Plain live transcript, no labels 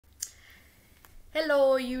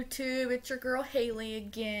Hello, YouTube. It's your girl Haley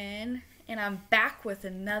again, and I'm back with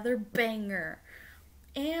another banger.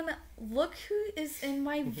 And look who is in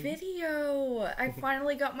my video. I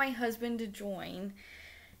finally got my husband to join.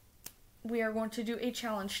 We are going to do a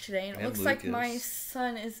challenge today, and it looks like my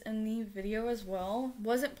son is in the video as well.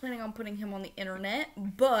 Wasn't planning on putting him on the internet,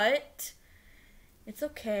 but it's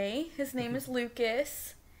okay. His name is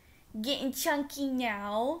Lucas. Getting chunky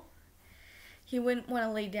now. He wouldn't want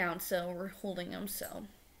to lay down, so we're holding him. So,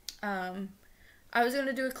 I was going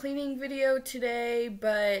to do a cleaning video today,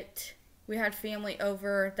 but we had family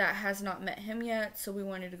over that has not met him yet, so we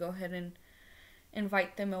wanted to go ahead and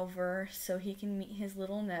invite them over so he can meet his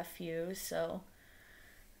little nephew. So,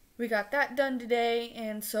 we got that done today,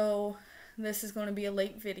 and so this is going to be a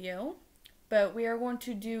late video. But we are going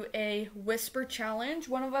to do a whisper challenge.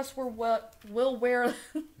 One of us will wear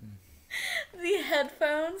the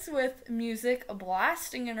headphones with music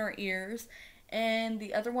blasting in our ears, and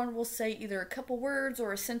the other one will say either a couple words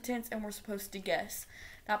or a sentence, and we're supposed to guess.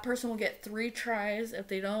 That person will get 3 tries. If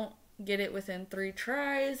they don't get it within 3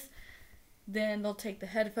 tries, then they'll take the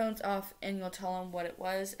headphones off and you'll tell them what it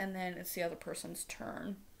was, and then it's the other person's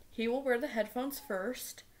turn. He will wear the headphones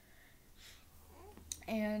first.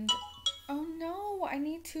 And oh no, I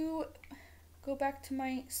need to go back to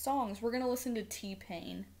my songs. We're gonna listen to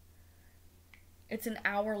T-Pain. It's an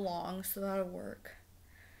hour long, so that'll work.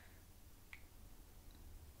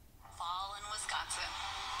 Fall in Wisconsin.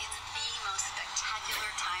 It's the most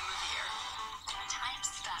spectacular time of year. Time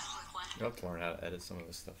spent with one. You'll have to learn how to edit some of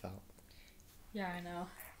this stuff out. Yeah, I know.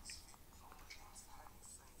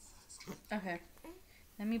 Okay.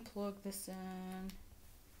 Let me plug this in.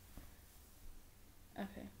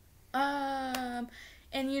 Okay.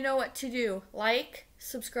 And you know what to do. Like,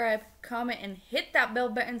 subscribe, comment, and hit that bell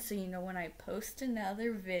button so you know when I post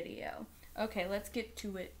another video. Okay, let's get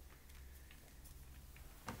to it.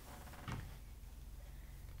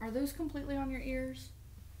 Are those completely on your ears?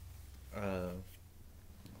 Hold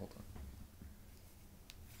on.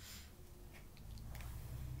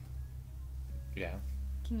 Yeah.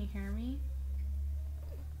 Can you hear me?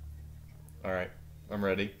 Alright, I'm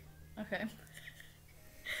ready. Okay.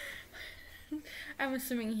 I'm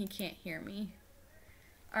assuming he can't hear me.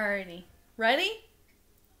 Alrighty. Ready?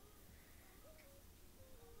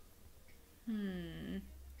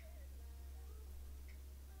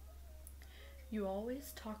 You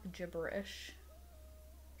always talk gibberish.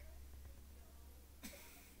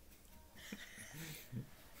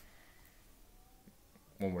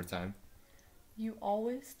 One more time. You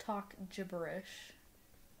always talk gibberish.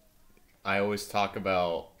 I always talk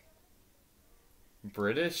about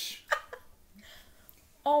British.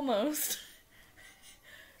 Almost.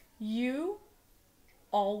 You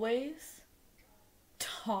always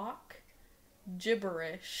talk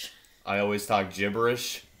gibberish. I always talk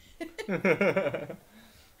gibberish.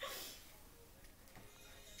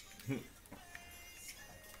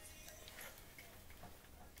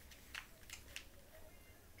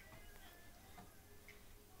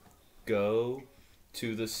 Go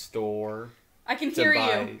to the store I can to hear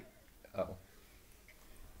buy. you. Oh.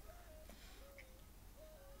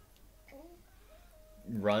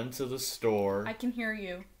 Run to the store. I can hear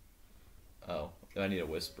you. Oh, I need a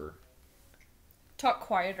whisper. Talk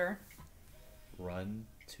quieter. Run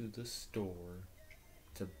to the store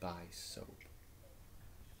to buy soap.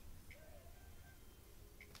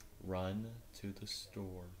 Run to the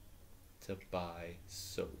store to buy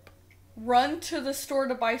soap. Run to the store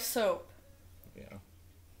to buy soap. Yeah.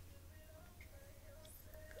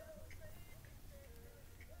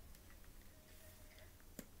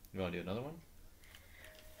 You want to do another one?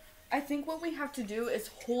 I think what we have to do is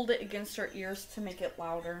hold it against our ears to make it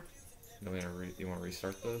louder. You want to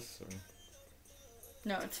restart this? Or?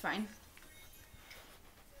 No, it's fine.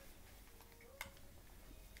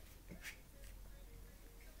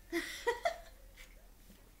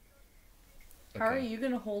 How are Okay. you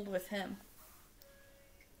going to hold with him?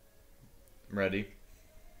 I'm ready.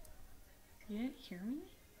 You didn't hear me?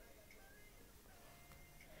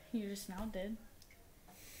 You just now did.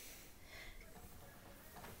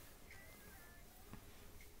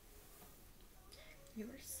 You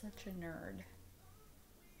are such a nerd.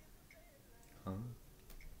 Huh?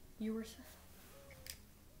 You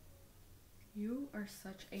are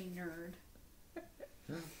such a nerd.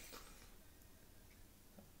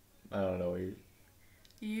 I don't know. What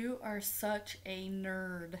You are such a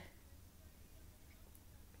nerd.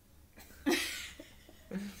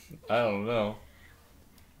 I don't know.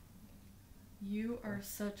 You are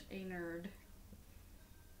such a nerd.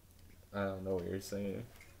 I don't know what you're saying.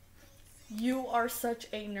 You are such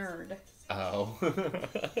a nerd. Oh.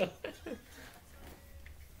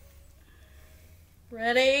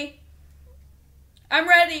 Ready? I'm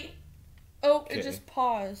ready. Oh, Okay. it just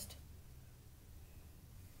paused.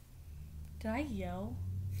 Did I yell?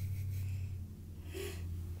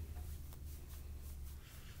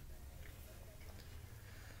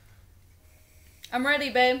 I'm ready,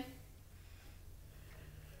 babe.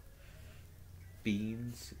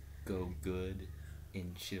 Beans go good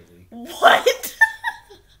in chili. What?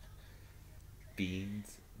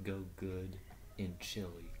 Beans go good in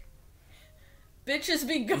chili. Bitches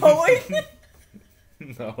be going?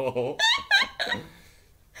 No.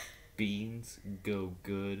 Beans go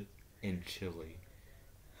good in chili.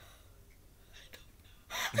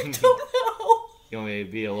 I don't know. You want me to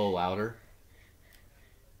be a little louder?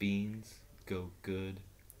 Beans go good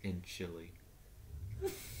in chili.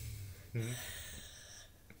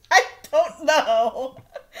 I don't know.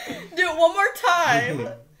 Do it one more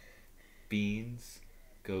time. Beans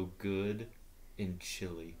go good in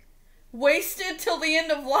chili. Wasted till the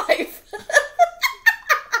end of life.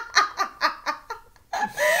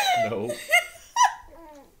 No.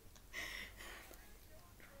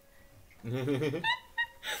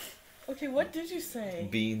 Okay, what did you say?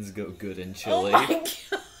 Beans go good in Oh chili. my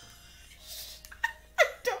gosh. I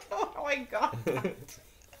don't know how I got that.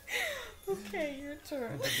 Okay, your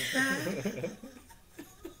turn.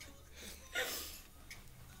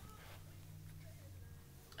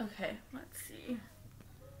 Okay, let's see.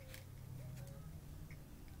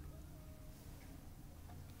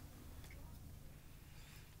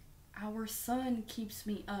 Our son keeps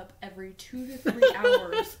me up every 2 to 3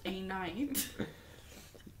 hours a night.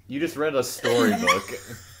 You just read a storybook.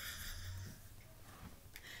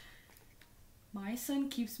 My son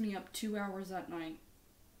keeps me up 2 hours at night.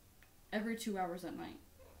 Every 2 hours at night.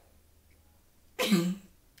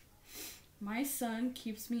 My son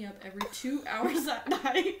keeps me up every 2 hours at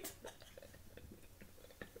night.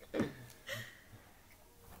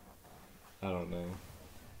 I don't know.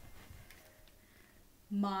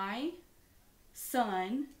 My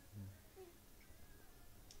son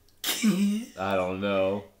I don't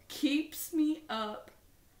know. keeps me up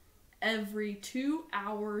every 2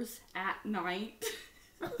 hours at night.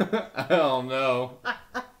 I don't know.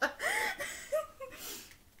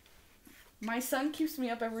 My son keeps me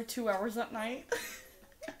up every 2 hours at night.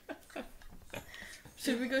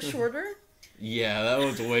 Should we go shorter? Yeah, that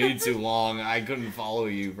was way too long. I couldn't follow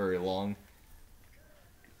you very long.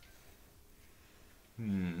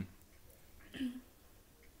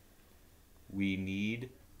 We need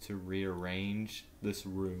to rearrange this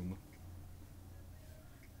room.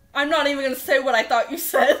 I'm not even gonna say what I thought you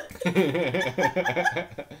said.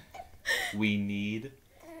 We need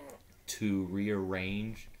to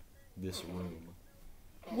rearrange this room.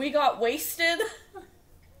 We got wasted.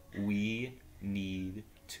 We need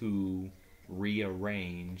to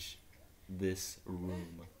rearrange this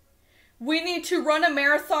room. We need to run a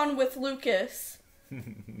marathon with Lucas.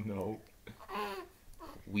 No.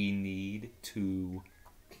 We need to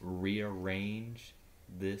rearrange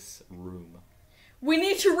this room. We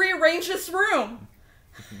need to rearrange this room.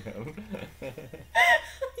 No.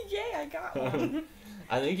 Yay, I got one.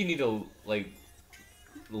 I think you need to, like,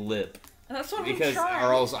 lip. That's what Because, I'm trying.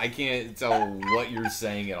 or else I can't tell what you're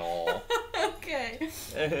saying at all. Okay.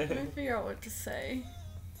 Let me figure out what to say.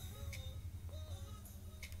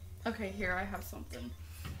 Okay, here, I have something.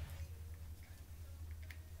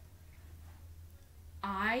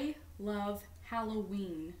 I love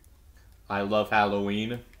Halloween. I love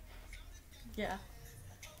Halloween. Yeah.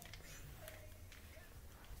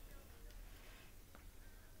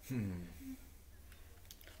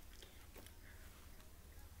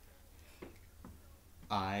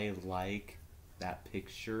 I like that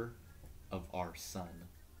picture of our son.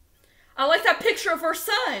 I like that picture of our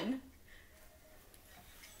son.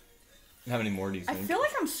 How many more do you I think? feel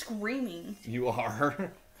like I'm screaming. You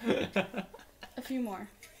are. A few more.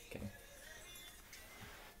 Okay.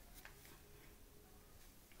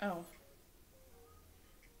 Oh.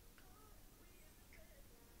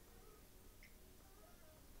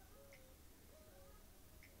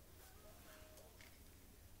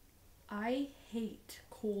 I hate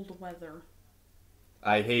cold weather.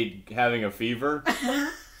 I hate having a fever.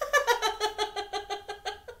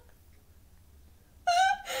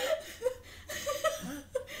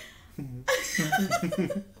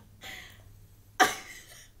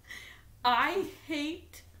 I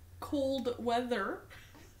hate cold weather.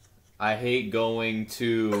 I hate going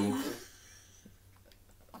to.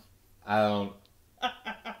 I don't.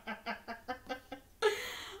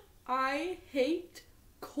 I hate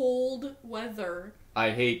cold weather.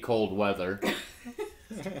 I hate cold weather.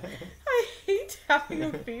 I hate having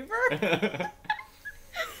a fever.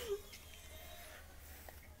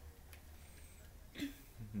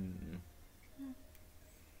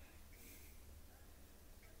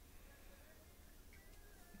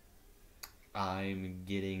 I'm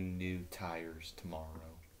getting new tires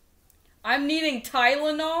tomorrow. I'm needing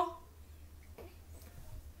Tylenol.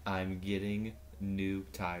 I'm getting new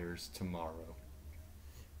tires tomorrow.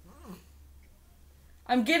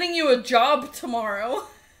 I'm getting you a job tomorrow.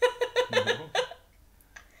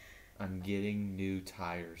 I'm getting new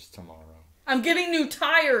tires tomorrow. I'm getting new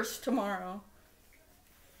tires tomorrow.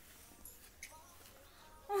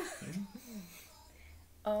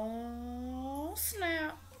 Oh,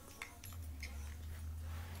 snap.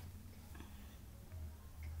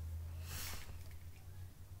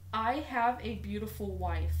 I have a beautiful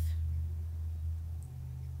wife.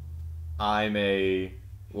 I'm a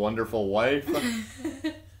wonderful wife.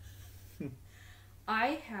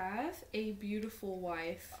 I have a beautiful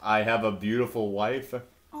wife. I have a beautiful wife.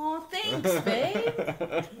 Aw, thanks,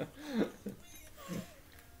 babe.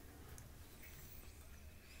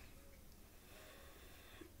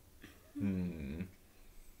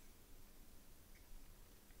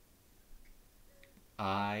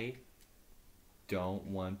 I don't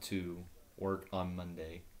want to work on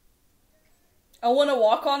Monday. I want to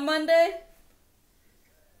walk on Monday.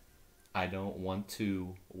 I don't want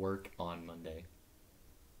to work on Monday.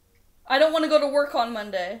 I don't want to go to work on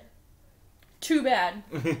Monday. Too bad.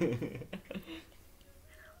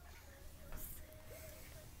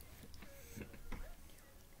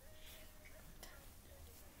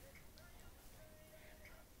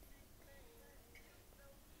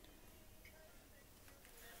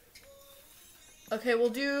 Okay, we'll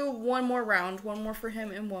do one more round. One more for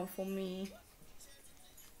him and one for me.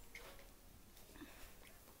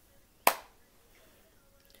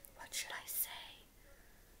 What should I say?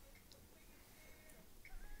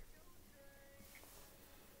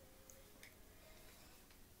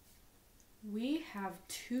 We have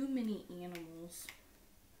too many animals.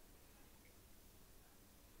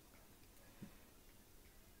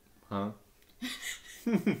 Huh?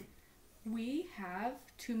 We have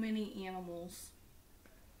too many animals.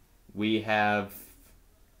 We have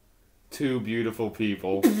two beautiful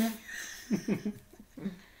people.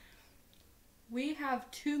 We have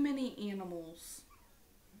too many animals.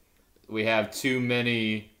 We have too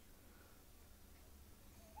many.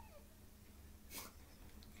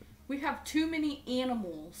 We have too many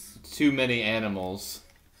animals. Too many animals.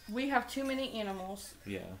 We have too many animals.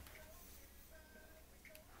 Yeah.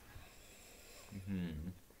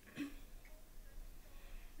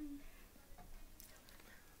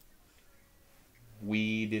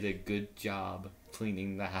 We did a good job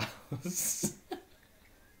cleaning the house.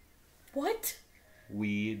 What?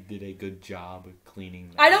 We did a good job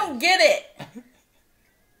cleaning the I house. don't get it.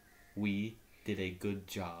 We did a good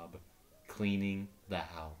job cleaning the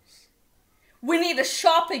house. We need to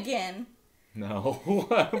shop again. No,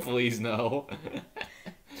 please no.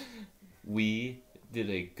 We did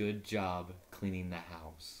a good job cleaning the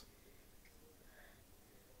house.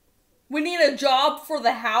 We need a job for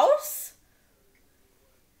the house?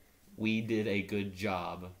 We did a good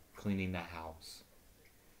job cleaning the house.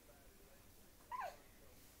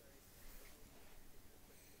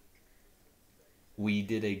 We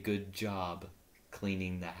did a good job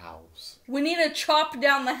cleaning the house. We need to chop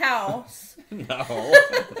down the house. No.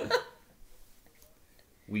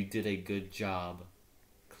 We did a good job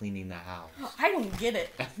cleaning the house. I don't get it.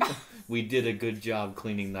 We did a good job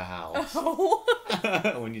cleaning the house. Oh.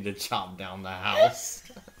 We need to chop down the house.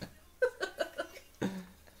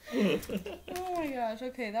 Oh my gosh,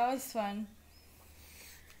 okay, that was fun.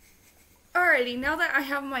 Alrighty, now that I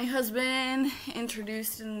have my husband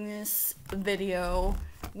introduced in this video,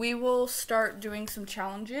 we will start doing some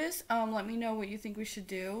challenges. Let me know what you think we should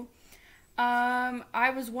do.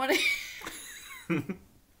 I was wanting...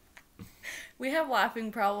 We have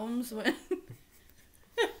laughing problems when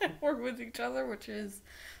we're with each other, which is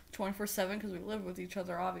 24/7 because we live with each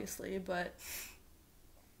other, obviously, but...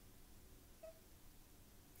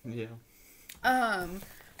 Yeah.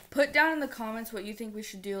 Put down in the comments what you think we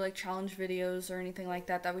should do, like challenge videos or anything like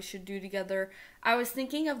that that we should do together. I was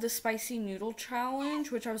thinking of the spicy noodle challenge,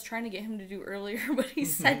 which I was trying to get him to do earlier, but he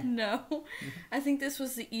said no. I think this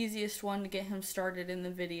was the easiest one to get him started in the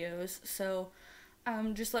videos. So,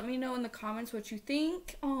 just let me know in the comments what you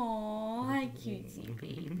think. Aww, hi cutesy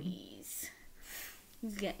babies.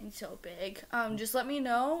 He's getting so big. Just let me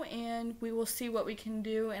know and we will see what we can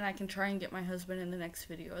do, and I can try and get my husband in the next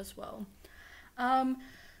video as well.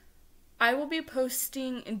 I will be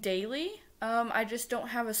posting daily. I just don't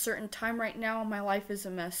have a certain time right now. My life is a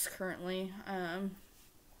mess currently.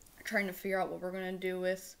 Trying to figure out what we're going to do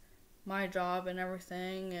with my job and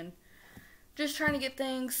everything, and just trying to get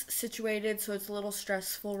things situated, so it's a little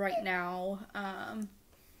stressful right now.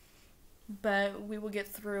 but we will get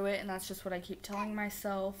through it, and that's just what I keep telling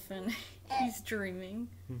myself, and he's dreaming.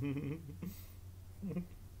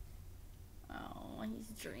 Oh, he's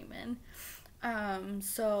dreaming.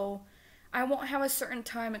 So I won't have a certain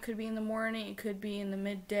time. It could be in the morning, it could be in the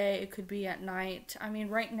midday, it could be at night. I mean,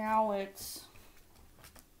 right now it's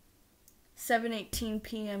 7:18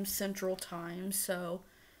 p.m. Central Time, so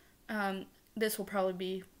this will probably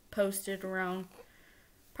be posted around,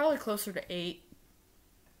 probably closer to 8.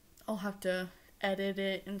 I'll have to edit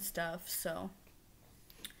it and stuff, so.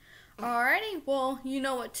 Alrighty, well, you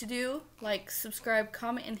know what to do. Like, subscribe,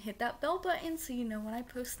 comment, and hit that bell button so you know when I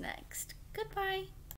post next. Goodbye.